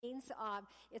means,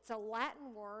 it's a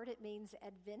Latin word. It means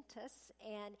Adventus,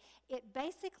 and it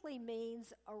basically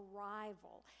means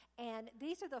arrival. And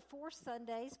these are the 4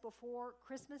 Sundays before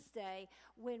Christmas Day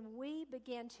when we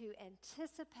begin to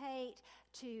anticipate,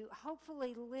 to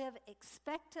hopefully live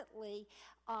expectantly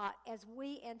as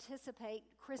we anticipate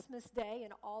Christmas Day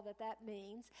and all that that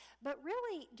means. But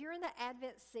really, during the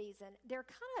Advent season, there are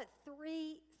kind of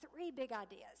three big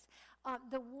ideas.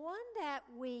 The one that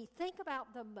we think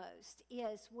about the most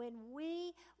is when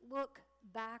we look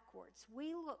backwards.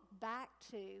 We look back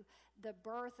to the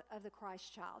birth of the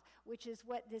Christ child, which is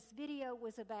what this video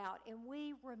was about. And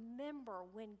we remember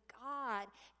when God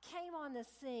came on the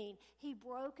scene, he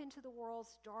broke into the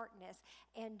world's darkness,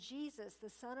 and Jesus, the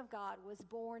Son of God, was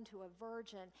born to a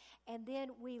virgin. And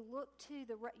then we look to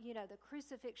the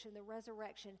crucifixion, the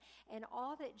resurrection, and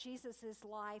all that Jesus'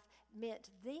 life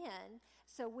meant then.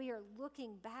 So we are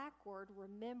looking backward,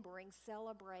 remembering,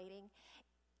 celebrating.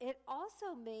 It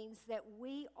also means that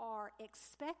we are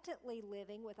expectantly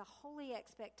living with a holy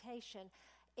expectation,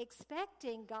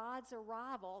 expecting God's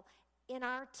arrival in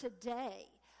our today.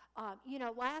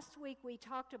 Last week we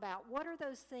talked about what are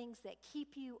those things that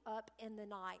keep you up in the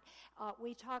night.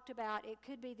 We talked about it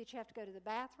could be that you have to go to the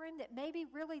bathroom, that maybe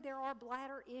really there are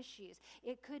bladder issues.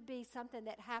 It could be something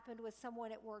that happened with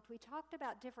someone at work. We talked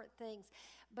about different things.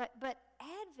 But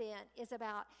Advent is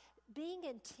about being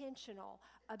intentional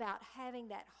about having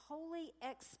that holy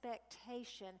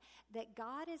expectation that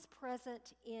God is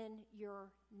present in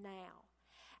your now.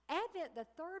 Advent, the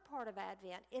third part of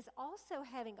Advent, is also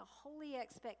having a holy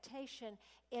expectation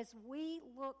as we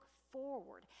look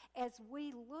forward, as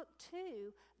we look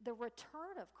to the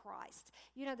return of Christ.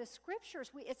 The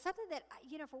scriptures, it's something that,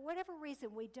 for whatever reason,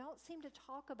 we don't seem to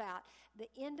talk about the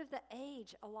end of the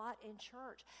age a lot in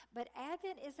church. But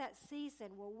Advent is that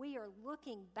season where we are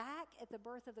looking back at the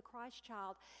birth of the Christ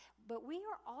child, but we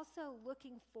are also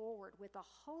looking forward with a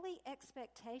holy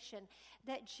expectation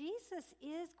that Jesus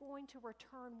is going to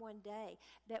return one day,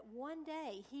 that one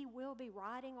day he will be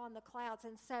riding on the clouds.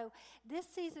 And so this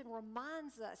season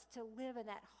reminds us to live in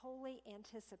that holy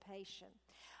anticipation.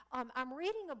 I'm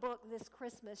reading a book this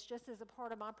Christmas just as a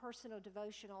part of my personal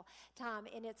devotional time,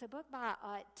 and it's a book by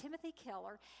Timothy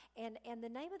Keller, and the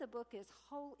name of the book is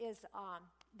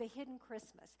The Hidden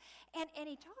Christmas. And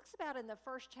he talks about in the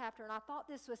first chapter, and I thought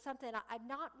this was something I'd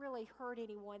not really heard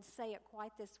anyone say it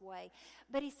quite this way,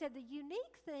 but he said the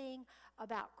unique thing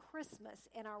about Christmas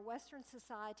in our Western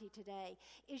society today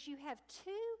is you have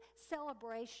 2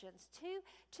 celebrations,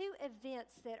 two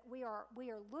events that we are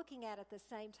looking at the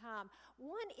same time.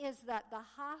 One is the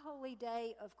high holy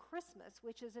day of Christmas,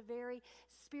 which is a very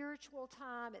spiritual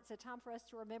time. It's a time for us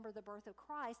to remember the birth of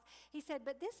Christ. He said,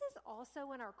 but this is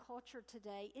also in our culture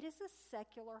today. It is a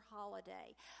secular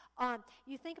holiday.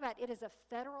 You think about it as a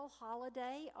federal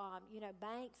holiday.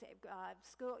 Banks,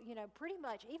 school, pretty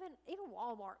much even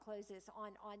Walmart closes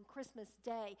on Christmas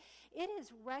Day. It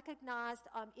is recognized.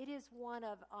 It is one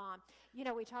of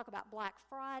we talk about Black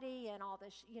Friday and all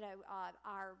this.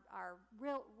 Our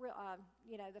real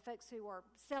the folks who are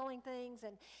selling things,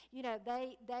 and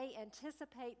they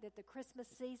anticipate that the Christmas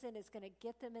season is going to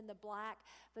get them in the black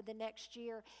for the next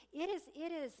year. It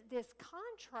is this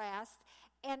contrast.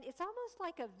 And it's almost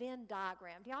like a Venn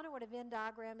diagram. Do y'all know what a Venn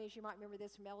diagram is? You might remember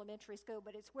this from elementary school,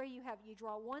 but it's where you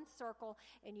draw one circle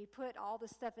and you put all the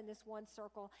stuff in this one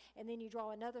circle, and then you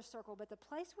draw another circle. But the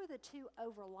place where the two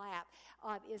overlap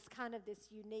is kind of this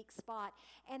unique spot.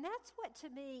 And that's what, to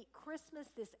me, Christmas,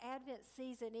 this Advent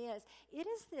season is. It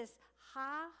is this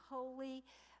high, holy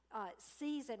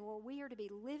season where we are to be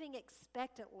living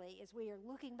expectantly as we are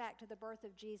looking back to the birth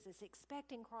of Jesus,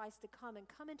 expecting Christ to come and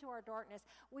come into our darkness.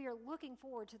 We are looking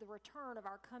forward to the return of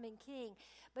our coming King.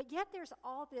 But yet there's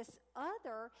all this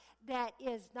other that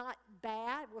is not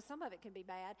bad. Well, some of it can be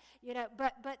bad,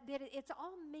 but that it's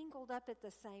all mingled up at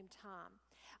the same time.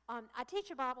 I teach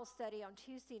a Bible study on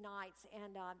Tuesday nights,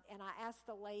 and I asked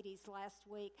the ladies last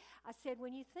week, I said,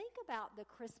 when you think about the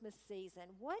Christmas season,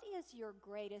 what is your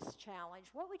greatest challenge?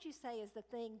 What would you say is the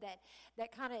thing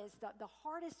that kind of is the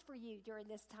hardest for you during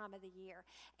this time of the year?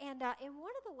 And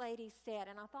one of the ladies said,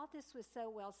 and I thought this was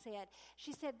so well said,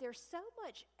 she said, there's so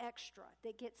much extra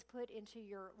that gets put into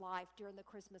your life during the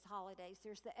Christmas holidays.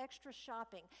 There's the extra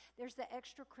shopping. There's the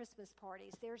extra Christmas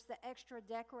parties. There's the extra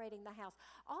decorating the house.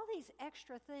 All these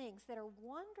extra things that are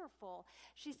wonderful.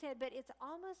 She said, but it's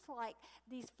almost like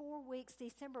these 4 weeks,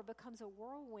 December becomes a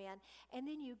whirlwind, and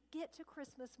then you get to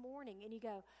Christmas morning and you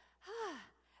go,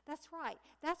 That's right.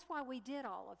 That's why we did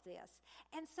all of this.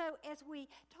 And so as we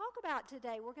talk about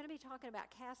today, we're going to be talking about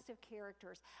cast of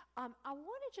characters. I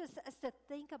wanted just us to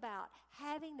think about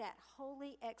having that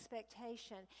holy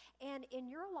expectation. And in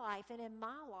your life and in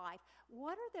my life,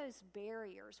 what are those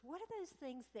barriers? What are those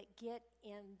things that get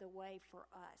in the way for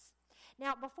us?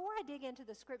 Now, before I dig into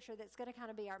the scripture that's going to kind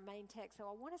of be our main text, so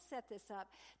I want to set this up.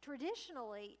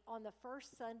 Traditionally, on the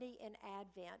first Sunday in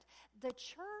Advent, the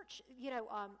church,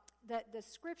 the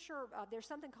scripture, there's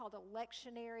something called a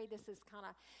lectionary. This is kind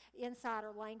of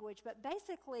insider language, but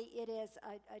basically it is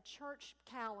a church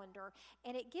calendar,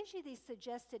 and it gives you these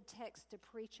suggested texts to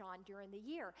preach on during the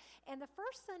year. And the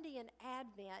first Sunday in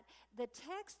Advent, the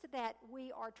text that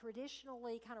we are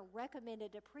traditionally kind of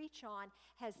recommended to preach on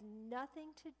has nothing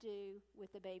to do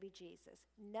with the baby Jesus.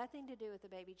 Nothing to do with the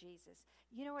baby Jesus.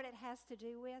 You know what it has to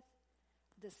do with?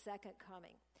 The second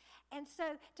coming. And so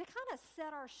to kind of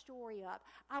set our story up,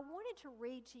 I wanted to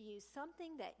read to you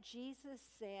something that Jesus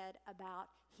said about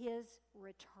his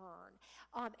return.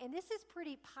 And this is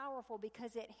pretty powerful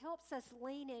because it helps us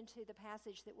lean into the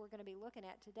passage that we're going to be looking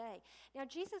at today. Now,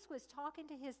 Jesus was talking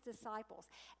to his disciples,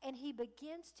 and he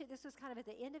begins to, this was kind of at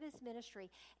the end of his ministry,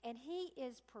 and he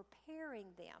is preparing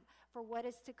them for what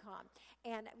is to come.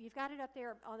 And you've got it up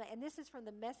there, and this is from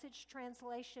the Message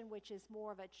translation, which is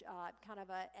more of a kind of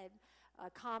a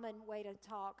common way to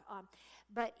talk.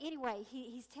 But anyway,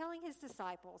 he's telling his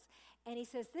disciples, and he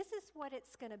says, this is what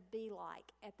it's going to be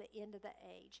like at the end of the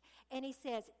age. And he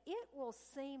says, it will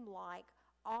seem like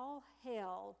all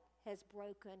hell has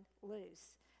broken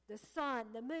loose. The sun,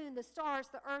 the moon, the stars,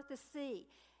 the earth, the sea,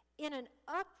 in an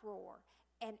uproar,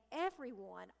 and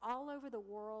everyone all over the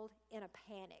world in a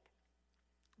panic.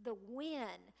 The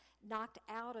wind knocked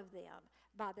out of them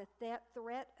by the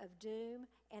threat of doom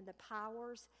and the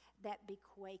powers that be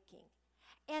quaking.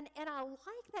 And I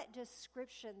like that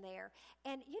description there.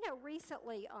 And,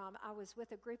 recently I was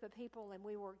with a group of people and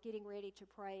we were getting ready to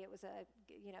pray. It was a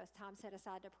time set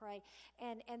aside to pray.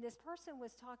 And this person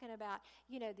was talking about,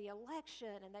 the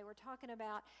election, and they were talking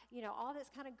about, all that's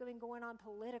kind of been going on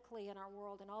politically in our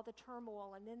world and all the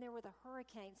turmoil. And then there were the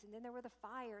hurricanes, and then there were the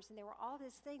fires, and there were all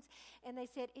these things. And they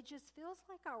said, it just feels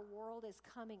like our world is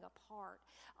coming apart.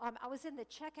 I was in the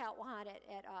checkout line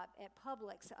at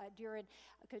Publix during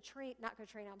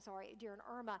during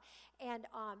Irma, and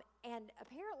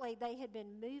apparently they had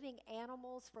been moving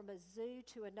animals from a zoo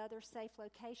to another safe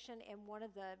location, and one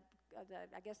of the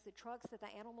trucks that the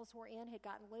animals were in had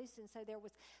gotten loose, and so there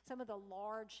was some of the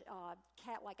large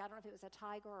cat, like I don't know if it was a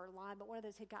tiger or a lion, but one of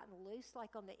those had gotten loose,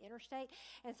 like on the interstate.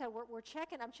 And so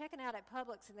I'm checking out at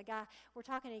Publix, and the guy, we're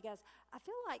talking, and he goes, I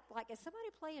feel like is somebody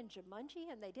playing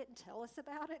Jumanji and they didn't tell us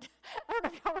about it? I don't know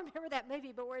if y'all remember that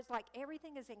movie, but where it's like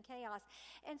everything is in chaos.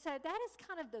 And so that is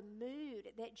kind of the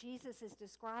mood that Jesus is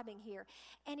describing here.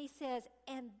 And he says,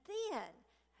 and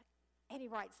he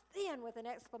writes, then with an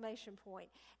exclamation point.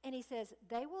 And he says,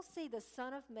 they will see the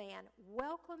Son of Man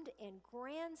welcomed in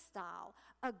grand style,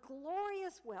 a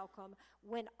glorious welcome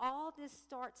when all this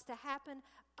starts to happen.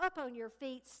 Up on your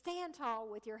feet, stand tall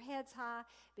with your heads high,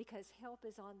 because help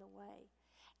is on the way.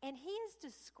 And he is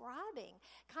describing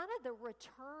kind of the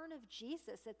return of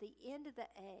Jesus at the end of the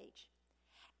age.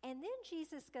 And then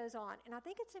Jesus goes on, and I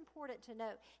think it's important to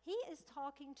note, he is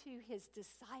talking to his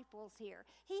disciples here.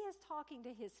 He is talking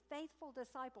to his faithful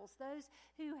disciples, those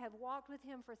who have walked with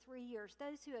him for 3 years,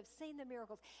 those who have seen the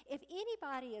miracles. If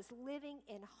anybody is living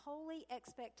in holy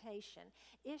expectation,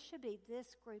 it should be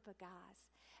this group of guys.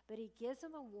 But he gives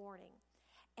them a warning,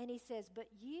 and he says, but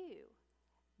you,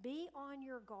 be on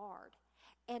your guard.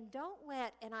 And don't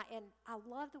let, and I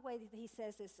love the way that he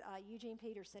says this, Eugene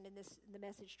Peterson in the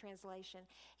Message translation.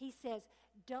 He says,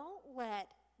 don't let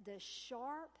the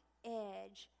sharp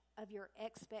edge of your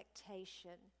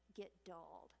expectation get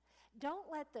dulled.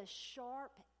 Don't let the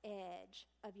sharp edge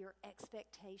of your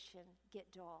expectation get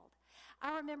dulled.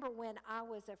 I remember when I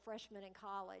was a freshman in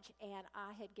college and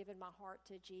I had given my heart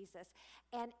to Jesus.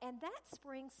 And that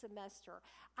spring semester,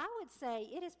 I would say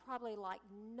it is probably like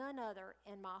none other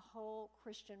in my whole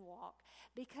Christian walk.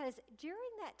 Because during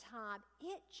that time,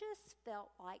 it just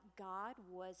felt like God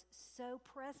was so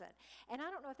present. And I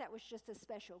don't know if that was just a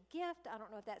special gift. I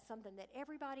don't know if that's something that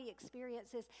everybody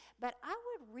experiences. But I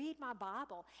would read my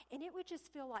Bible and it would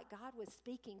just feel like God was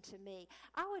speaking to me.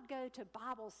 I would go to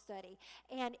Bible study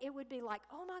and it would be like,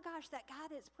 oh my gosh, that guy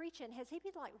that's preaching, has he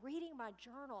been like reading my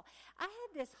journal? I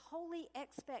had this holy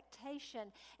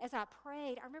expectation as I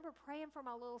prayed. I remember praying for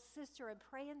my little sister and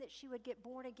praying that she would get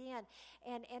born again.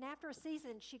 And after a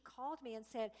season, she called me and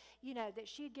said, that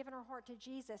she had given her heart to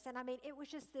Jesus. And I mean, it was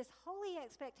just this holy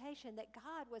expectation that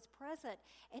God was present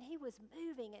and he was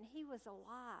moving and he was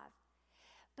alive.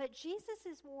 But Jesus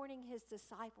is warning his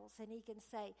disciples, and he can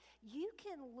say, you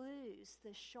can lose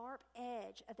the sharp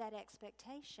edge of that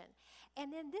expectation.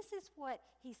 And then this is what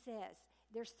he says.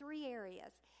 There's 3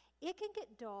 areas. It can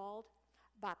get dulled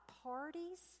by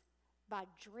parties, by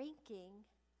drinking,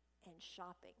 and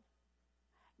shopping.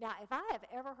 Now, if I have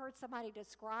ever heard somebody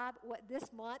describe what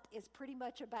this month is pretty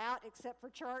much about, except for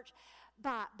church,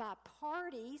 by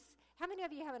parties, how many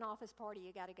of you have an office party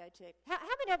you got to go to? How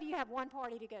many of you have 1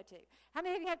 party to go to? How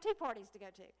many of you have 2 parties to go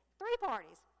to? 3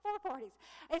 parties, 4 parties.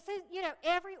 It's,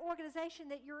 every organization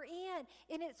that you're in,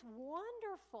 and it's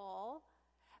wonderful.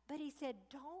 But he said,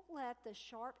 don't let the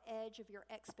sharp edge of your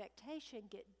expectation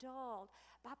get dulled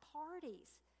by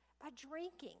parties, by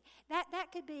drinking.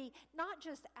 That could be not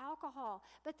just alcohol,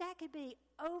 but that could be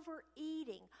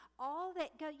overeating. All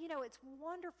that it's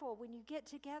wonderful when you get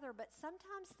together, but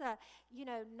sometimes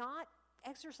not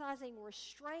exercising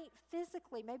restraint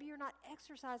physically. Maybe you're not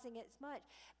exercising as much,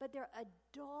 but there a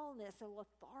dullness, a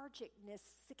lethargicness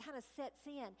kind of sets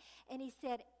in. And he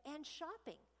said, and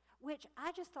shopping. Which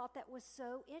I just thought that was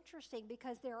so interesting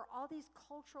because there are all these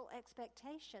cultural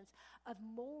expectations of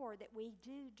more that we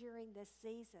do during this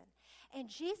season. And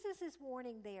Jesus is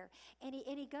warning there. And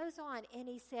he goes on and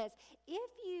he says,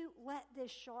 if you let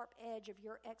this sharp edge of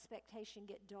your expectation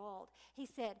get dulled, he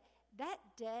said, that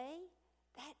day,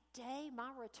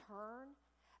 my return,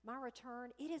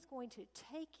 it is going to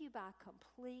take you by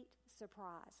complete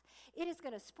surprise. It is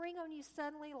going to spring on you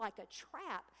suddenly like a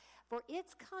trap, for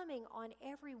it's coming on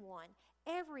everyone,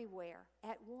 everywhere,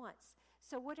 at once.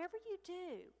 So whatever you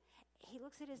do, he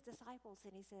looks at his disciples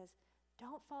and he says,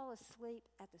 don't fall asleep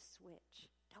at the switch.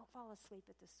 Don't fall asleep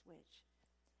at the switch.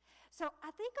 So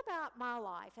I think about my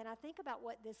life, and I think about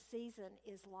what this season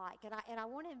is like, and I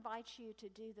want to invite you to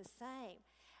do the same.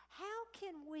 How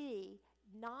can we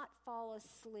not fall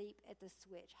asleep at the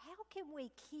switch? How can we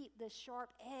keep the sharp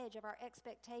edge of our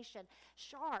expectation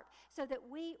sharp so that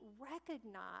we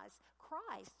recognize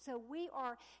Christ? So we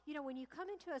are, when you come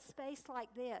into a space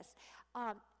like this,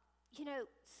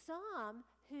 some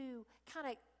who kind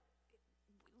of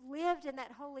lived in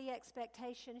that holy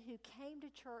expectation, who came to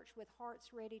church with hearts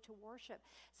ready to worship,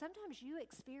 sometimes you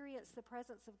experience the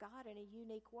presence of God in a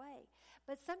unique way.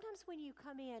 But sometimes when you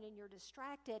come in and you're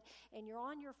distracted and you're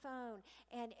on your phone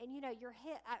and your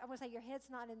head, I want to say your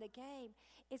head's not in the game,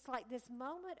 it's like this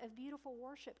moment of beautiful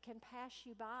worship can pass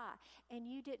you by and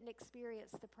you didn't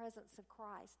experience the presence of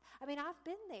Christ. I mean, I've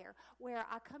been there where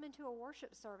I come into a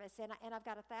worship service and I've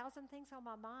got 1,000 things on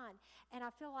my mind and I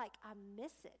feel like I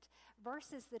miss it,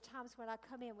 versus the times when I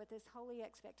come in with this holy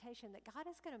expectation that God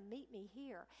is going to meet me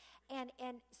here. And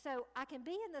so I can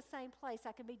be in the same place.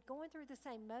 I can be going through the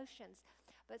same motions.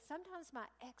 But sometimes my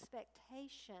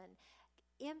expectation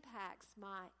impacts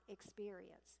my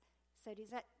experience. So does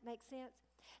that make sense?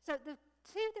 So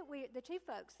the two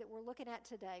folks that we're looking at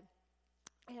today,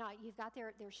 you've got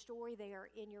their story there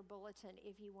in your bulletin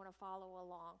if you want to follow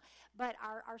along. But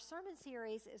our sermon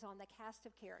series is on the cast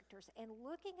of characters and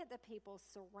looking at the people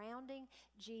surrounding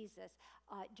Jesus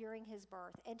during his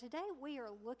birth. And today we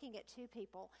are looking at 2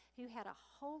 people who had a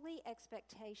holy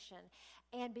expectation,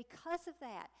 and because of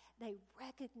that, they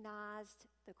recognized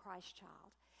the Christ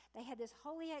child. They had this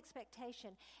holy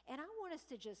expectation, and I want us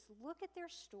to just look at their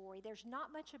story. There's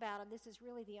not much about them. This is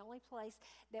really the only place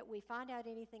that we find out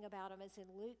anything about them is in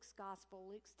Luke's gospel,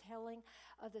 Luke's telling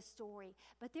of the story.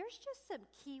 But there's just some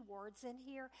key words in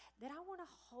here that I want to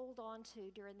hold on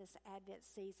to during this Advent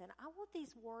season. I want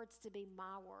these words to be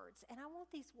my words, and I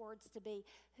want these words to be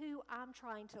who I'm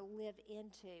trying to live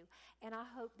into, and I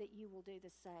hope that you will do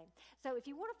the same. So if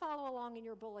you want to follow along in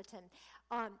your bulletin,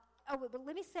 but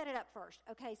let me set it up first.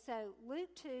 Okay, so Luke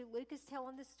 2, Luke is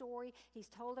telling the story. He's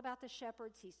told about the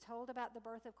shepherds. He's told about the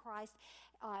birth of Christ.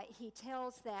 He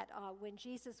tells that when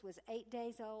Jesus was 8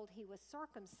 days old, he was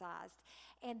circumcised,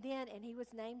 and he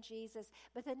was named Jesus.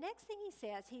 But the next thing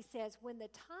he says, when the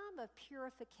time of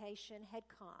purification had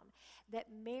come, that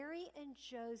Mary and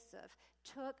Joseph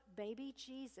took baby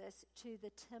Jesus to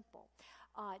the temple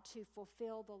to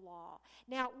fulfill the law.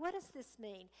 Now, what does this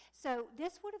mean? So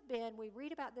this would have been, we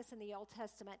read about this in the Old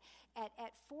Testament,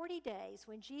 at 40 days,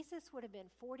 when Jesus would have been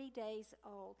 40 days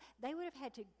old, they would have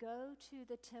had to go to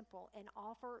the temple and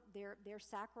offer their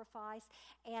sacrifice.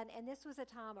 And this was a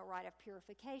time, a rite of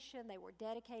purification. They were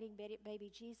dedicating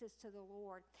baby Jesus to the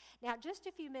Lord. Now, just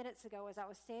a few minutes ago, as I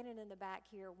was standing in the back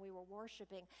here and we were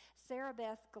worshiping, Sarah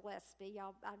Beth Gillespie,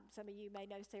 some of you may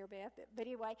know Sarah Beth. But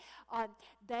anyway,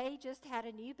 they just had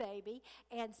a new baby.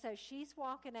 And so she's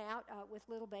walking out with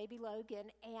little baby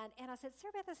Logan. And I said,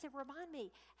 Sarah Beth, I said, remind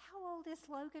me, how old is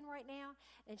Logan right now?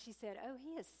 And she said, oh,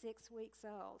 he is 6 weeks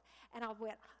old. And I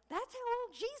went, that's how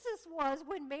old Jesus was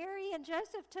when Mary and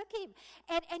Joseph took him.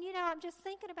 And I'm just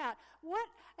thinking about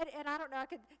and I don't know, I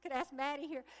could ask Maddie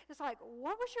here. It's like,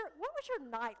 what was your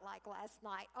night like last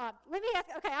night? Let me ask,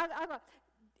 okay,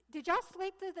 did y'all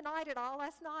sleep through the night at all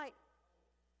last night?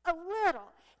 A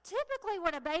little. Typically,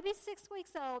 when a baby's 6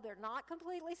 weeks old, they're not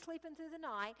completely sleeping through the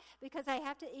night because they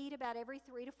have to eat about every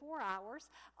 3 to 4 hours.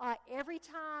 Every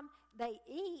time they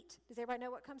eat, does everybody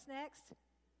know what comes next?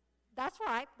 That's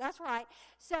right.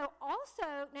 So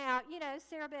also now,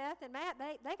 Sarah Beth and Matt,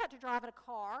 they got to drive in a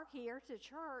car here to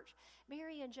church.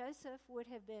 Mary and Joseph would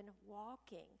have been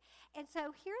walking. And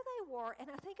so here they were, and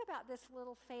I think about this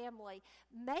little family,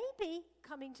 maybe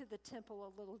coming to the temple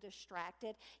a little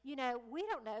distracted. We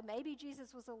don't know. Maybe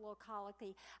Jesus was a little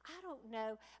colicky. I don't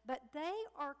know. But they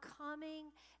are coming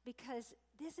because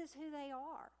this is who they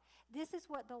are. This is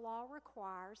what the law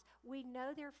requires. We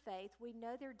know their faith. We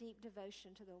know their deep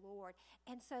devotion to the Lord.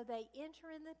 And so they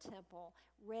enter in the temple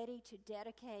ready to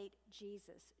dedicate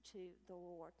Jesus to the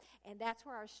Lord. And that's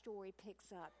where our story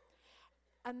picks up.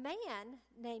 A man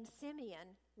named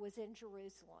Simeon was in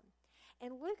Jerusalem.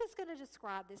 And Luke is going to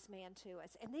describe this man to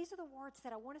us. And these are the words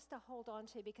that I want us to hold on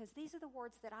to because these are the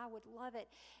words that I would love it.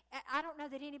 I don't know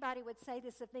that anybody would say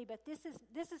this of me, but this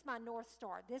is my North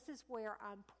Star. This is where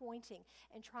I'm pointing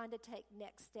and trying to take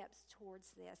next steps towards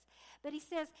this. But he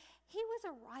says he was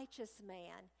a righteous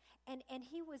man and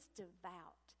he was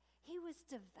devout. He was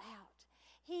devout.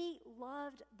 He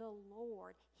loved the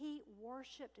Lord. He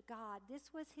worshiped God.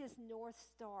 This was his North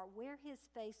Star, where his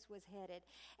face was headed.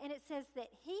 And it says that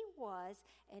he was,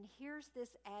 and here's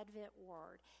this Advent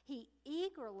word, he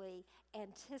eagerly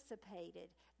anticipated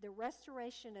the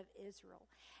restoration of Israel.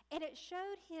 And it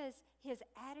showed his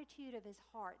attitude of his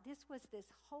heart. This was this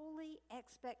holy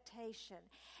expectation.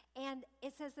 And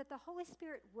it says that the Holy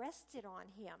Spirit rested on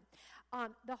him.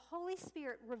 The Holy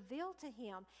Spirit revealed to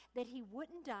him that he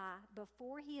wouldn't die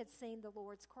before he had seen the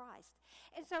Lord's Christ.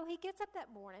 And so he gets up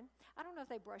that morning. I don't know if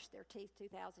they brushed their teeth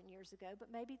 2,000 years ago,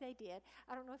 but maybe they did.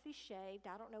 I don't know if he shaved.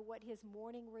 I don't know what his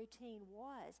morning routine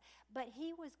was. But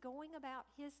he was going about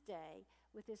his day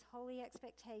with this holy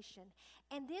expectation.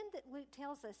 And then that Luke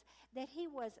tells us that he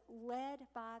was led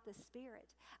by the Spirit.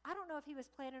 I don't know if he was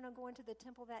planning on going to the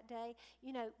temple that day.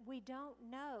 We don't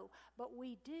know. But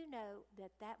we do know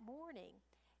that that morning,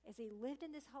 as he lived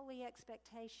in this holy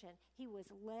expectation, he was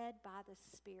led by the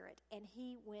Spirit, and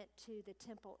he went to the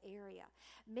temple area.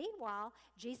 Meanwhile,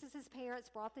 Jesus' parents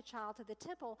brought the child to the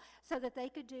temple so that they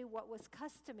could do what was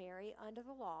customary under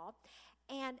the law.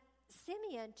 And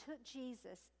Simeon took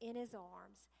Jesus in his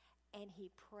arms, and he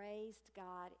praised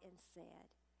God and said,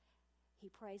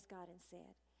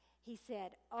 he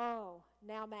said, "Oh,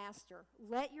 now, Master,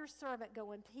 let your servant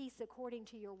go in peace according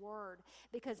to your word,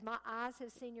 because my eyes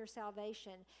have seen your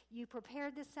salvation. You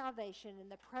prepared this salvation in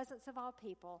the presence of all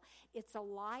people. It's a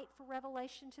light for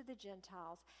revelation to the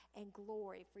Gentiles and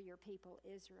glory for your people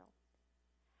Israel."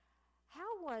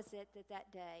 How was it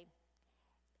that day?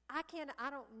 I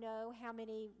don't know how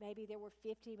many, maybe there were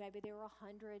 50, maybe there were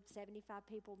 175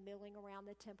 people milling around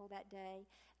the temple that day.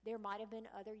 There might have been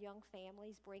other young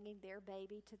families bringing their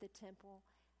baby to the temple.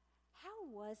 How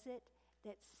was it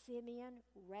that Simeon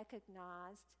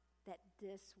recognized that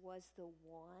this was the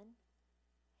one?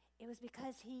 It was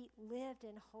because he lived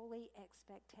in holy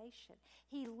expectation.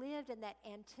 He lived in that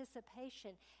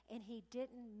anticipation, and he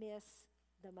didn't miss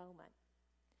the moment.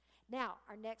 Now,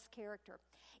 our next character,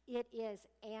 it is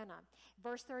Anna.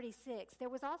 Verse 36, there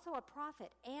was also a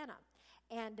prophet, Anna,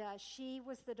 and she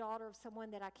was the daughter of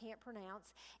someone that I can't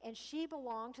pronounce, and she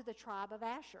belonged to the tribe of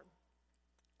Asher.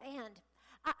 And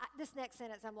this next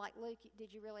sentence, I'm like, Luke,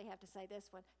 did you really have to say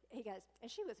this one? He goes, and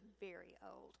she was very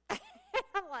old.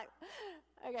 I'm like,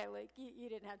 okay, Luke, you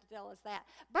didn't have to tell us that.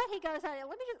 But he goes on,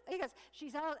 he goes,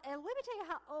 she's old, and let me tell you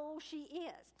how old she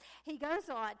is. He goes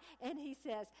on, and he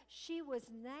says, she was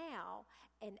now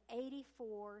an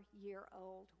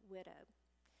 84-year-old widow.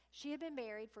 She had been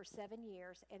married for 7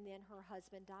 years, and then her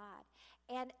husband died.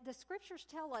 And the scriptures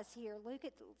tell us here,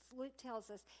 Luke tells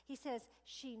us, he says,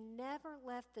 she never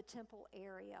left the temple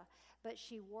area, but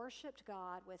she worshiped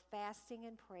God with fasting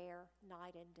and prayer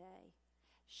night and day.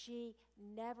 She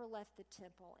never left the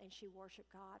temple, and she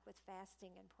worshiped God with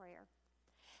fasting and prayer.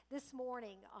 This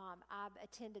morning, I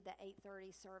attended the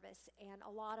 8:30 service, and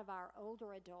a lot of our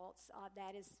older adults,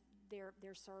 that is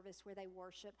their service where they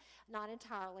worship, not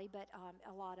entirely, but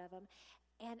a lot of them.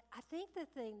 And I think the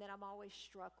thing that I'm always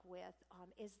struck with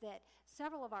is that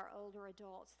several of our older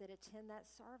adults that attend that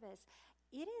service,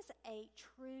 it is a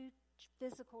true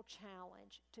physical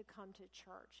challenge to come to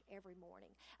church every morning.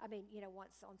 I mean,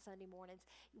 once on Sunday mornings.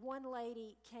 One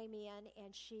lady came in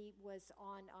and she was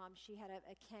on, she had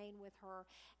a cane with her,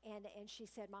 and she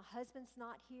said, my husband's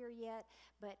not here yet,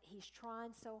 but he's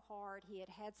trying so hard. He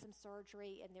had some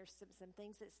surgery, and there's some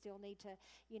things that still need to,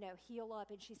 heal up.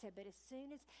 And she said, but as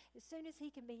soon as he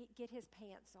can get his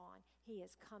pants on, he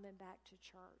is coming back to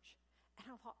church. And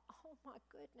I thought, oh my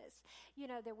goodness.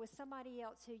 There was somebody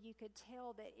else who you could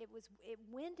tell that it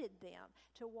winded them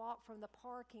to walk from the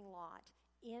parking lot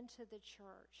into the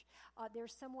church.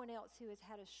 There's someone else who has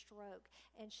had a stroke,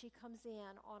 and she comes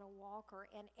in on a walker,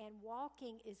 and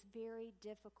walking is very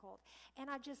difficult. And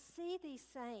I just see these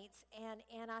saints,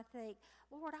 and I think,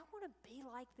 Lord, I want to be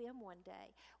like them one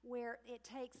day, where it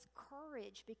takes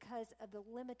courage because of the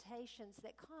limitations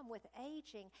that come with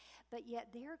aging, but yet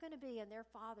they're going to be in their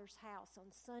Father's house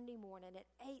on Sunday morning at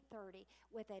 8:30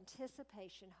 with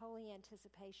anticipation, holy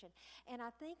anticipation. And I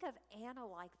think of Anna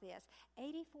like this,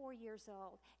 84 years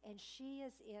old, and she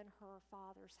is in her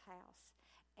Father's house.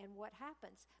 And what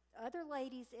happens? Other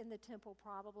ladies in the temple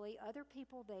probably, other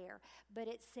people there, but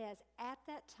it says at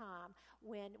that time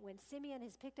when Simeon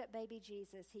has picked up baby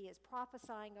Jesus, he is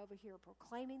prophesying over here,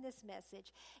 proclaiming this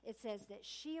message. It says that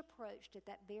she approached at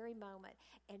that very moment,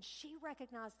 and she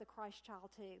recognized the Christ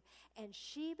child too, and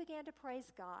she began to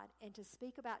praise God and to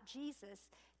speak about Jesus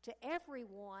to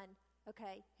everyone.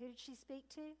 Okay, who did she speak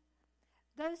to?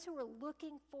 Those who were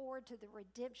looking forward to the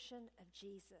redemption of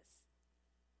Jesus.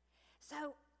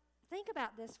 So think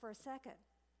about this for a second.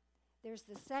 There's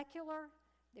the secular,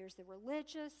 there's the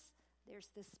religious,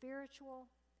 there's the spiritual.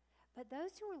 But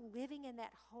those who were living in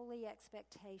that holy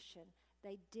expectation,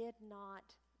 they did not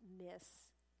miss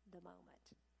the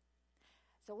moment.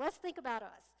 So let's think about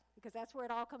us, because that's where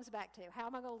it all comes back to. How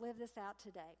am I going to live this out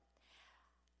today?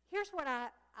 Here's what I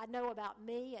know about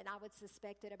me, and I would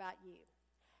suspect it about you.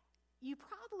 You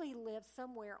probably live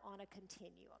somewhere on a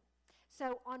continuum.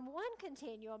 So on one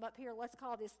continuum up here, let's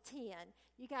call this 10,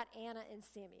 you got Anna and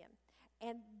Simeon.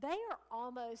 And they are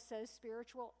almost so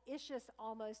spiritual, it's just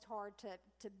almost hard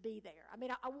to be there. I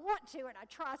mean, I want to, and I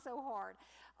try so hard.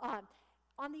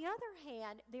 On the other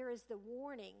hand, there is the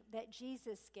warning that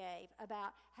Jesus gave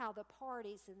about how the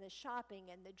parties and the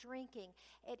shopping and the drinking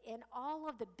and all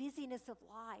of the busyness of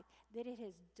life, that it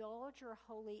has dulled your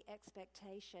holy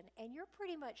expectation. And you're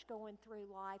pretty much going through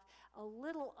life a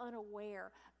little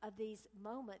unaware of these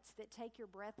moments that take your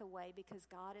breath away because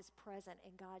God is present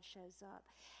and God shows up.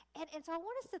 And so I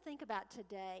want us to think about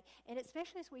today, and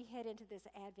especially as we head into this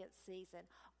Advent season,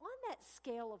 on that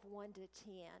scale of 1 to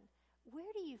 10,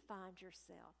 where do you find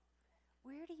yourself?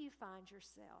 Where do you find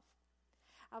yourself?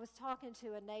 I was talking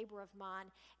to a neighbor of mine,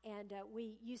 and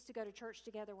we used to go to church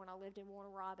together when I lived in Warner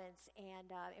Robins, and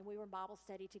we were in Bible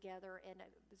study together, and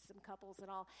some couples and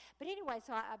all. But anyway,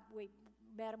 so we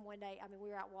met them one day. I mean, we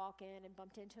were out walking and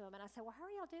bumped into them, and I said, well, how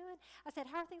are y'all doing? I said,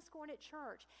 how are things going at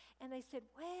church? And they said,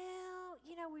 well,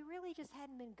 we really just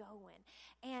hadn't been going.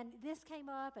 And this came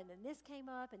up, and then this came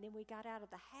up, and then we got out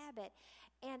of the habit.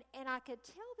 And I could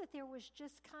tell that there was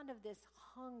just kind of this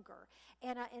hunger.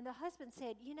 And the husband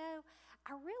said,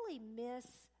 I really miss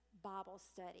Bible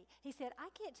study. He said, I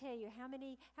can't tell you how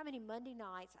many Monday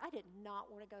nights I did not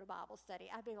want to go to Bible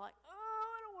study. I'd be like, oh,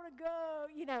 I don't want to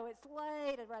go. It's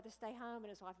late. I'd rather stay home. And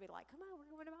his wife would be like, come on,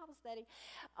 we're going to Bible study.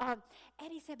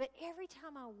 And he said, but every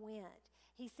time I went,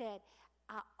 he said,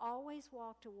 I always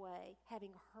walked away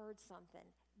having heard something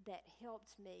that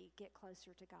helped me get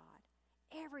closer to God.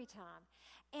 Every time.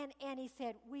 And he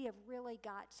said, we have really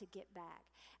got to get back.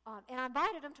 And I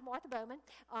invited them to Martha Bowman,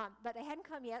 but they hadn't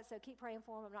come yet, so keep praying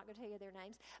for them. I'm not going to tell you their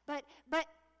names. But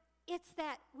it's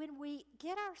that when we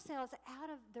get ourselves out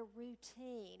of the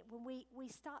routine, when we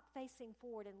stop facing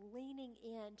forward and leaning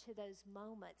into those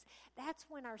moments, that's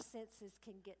when our senses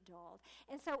can get dulled.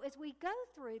 And so as we go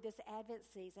through this Advent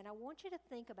season, I want you to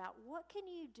think about what can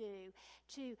you do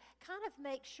to kind of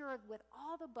make sure with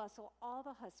all the bustle, all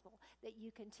the hustle, that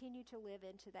you continue to live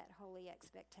into that holy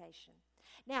expectation.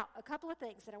 Now, a couple of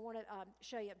things that I want to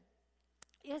show you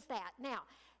is that. Now,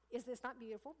 is this not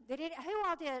beautiful? Who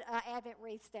all did Advent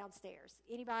wreaths downstairs?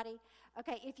 Anybody?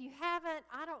 Okay, if you haven't,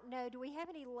 I don't know. Do we have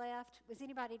any left? Was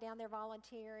anybody down there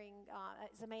volunteering?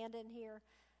 Is Amanda in here?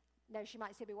 No, she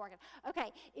might still be working.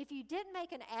 Okay, if you didn't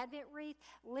make an Advent wreath,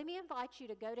 let me invite you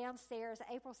to go downstairs.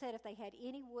 April said if they had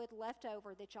any wood left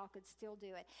over that y'all could still do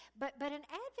it. But an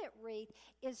Advent wreath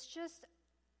is just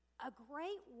a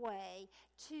great way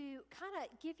to kind of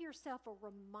give yourself a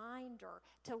reminder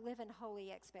to live in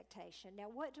holy expectation. Now,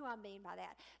 what do I mean by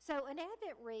that? So an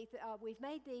Advent wreath, we've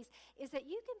made these, is that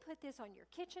you can put this on your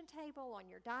kitchen table, on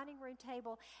your dining room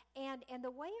table, and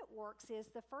the way it works is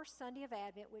the first Sunday of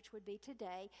Advent, which would be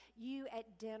today, you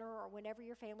at dinner or whenever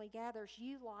your family gathers,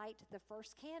 you light the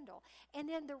first candle. And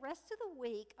then the rest of the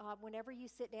week, whenever you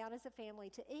sit down as a family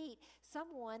to eat,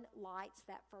 someone lights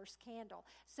that first candle.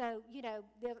 So,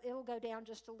 it'll go down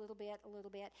just a little bit,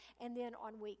 and then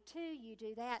on week 2, you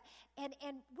do that. And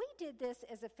we did this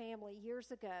as a family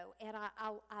years ago, and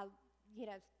I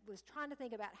was trying to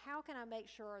think about how can I make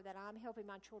sure that I'm helping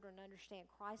my children understand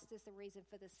Christ is the reason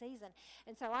for the season.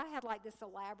 And so I had like this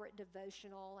elaborate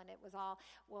devotional, and it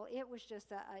was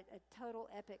just a total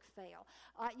epic fail.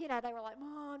 They were like,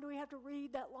 Mom, do we have to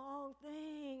read that long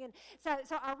thing? And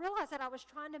so I realized that I was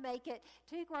trying to make it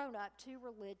too grown up, too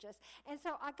religious. And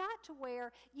so I got to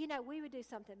where, we would do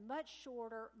something much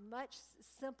shorter, much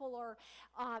simpler,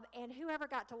 and whoever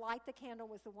got to light the candle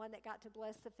was the one that got to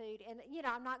bless the food. And,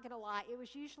 I'm not going to lie, it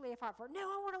was usually a fight for, no,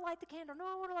 I want to light the candle, no,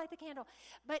 I want to light the candle.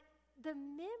 But the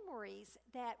memories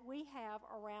that we have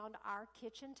around our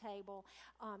kitchen table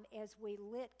as we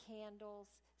lit candles,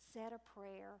 said a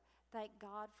prayer, thank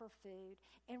God for food,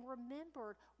 and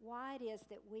remembered why it is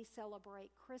that we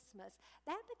celebrate Christmas,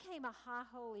 that became a high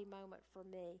holy moment for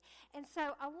me. And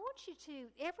so I want you to,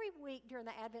 every week during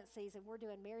the Advent season, we're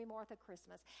doing Mary Martha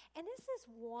Christmas. And this is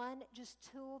one just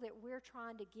tool that we're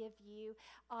trying to give you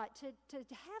to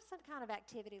have some kind of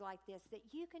activity like this that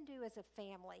you can do as a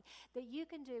family, that you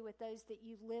can do with those that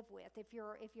you live with. If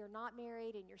you're not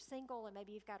married and you're single and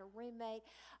maybe you've got a roommate,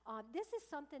 this is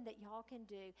something that y'all can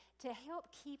do to help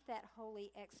keep that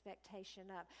holy expectation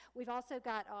up. We've also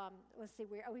got,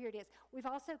 here it is. We've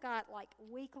also got like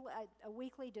a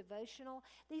weekly devotional.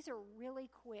 These are really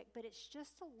quick, but it's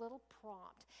just a little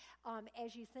prompt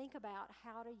as you think about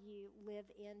how do you live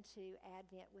into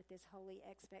Advent with this holy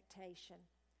expectation.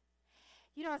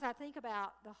 As I think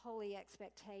about the holy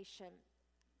expectation,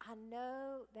 I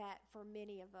know that for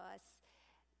many of us,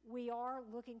 we are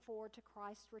looking forward to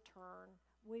Christ's return.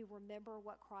 We remember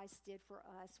what Christ did for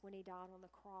us when he died on the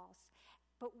cross.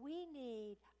 But we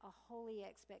need a holy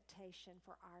expectation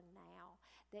for our now,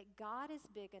 that God is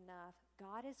big enough,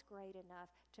 God is great enough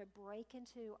to break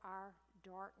into our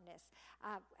darkness.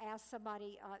 I asked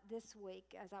somebody this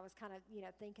week, as I was kind of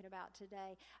thinking about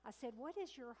today, I said, what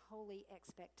is your holy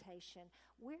expectation?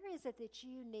 Where is it that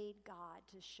you need God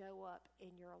to show up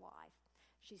in your life?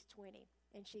 She's 20,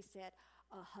 and she said,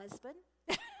 a husband.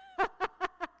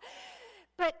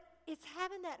 But it's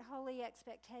having that holy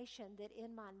expectation that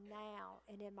in my now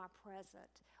and in my present,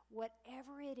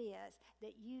 whatever it is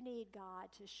that you need God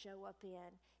to show up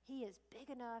in, he is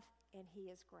big enough and he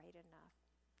is great enough.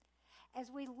 As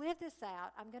we live this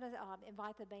out, I'm going to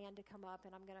invite the band to come up,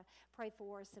 and I'm going to pray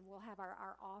for us, and we'll have our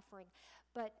offering.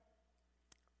 But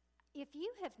if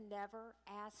you have never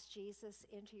asked Jesus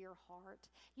into your heart,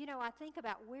 I think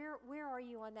about where are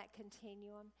you on that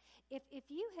continuum? If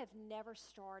you have never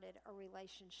started a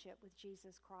relationship with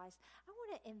Jesus Christ, I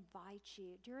want to invite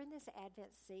you during this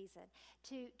Advent season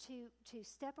to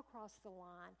step across the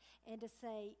line and to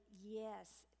say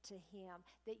yes to him,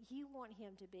 that you want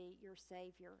him to be your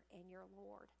Savior and your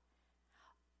Lord.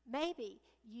 Maybe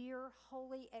your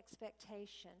holy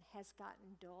expectation has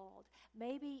gotten dulled.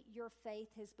 Maybe your faith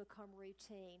has become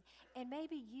routine. And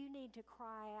maybe you need to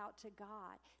cry out to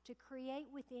God to create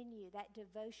within you that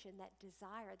devotion, that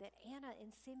desire that Anna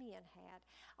and Simeon had.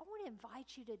 I want to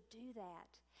invite you to do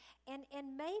that.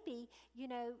 And maybe,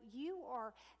 you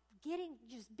are getting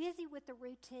just busy with the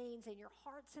routines and your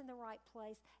heart's in the right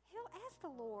place. Ask the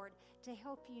Lord to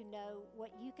help you know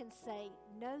what you can say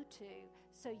no to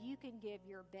so you can give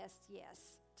your best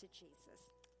yes to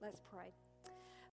Jesus. Let's pray.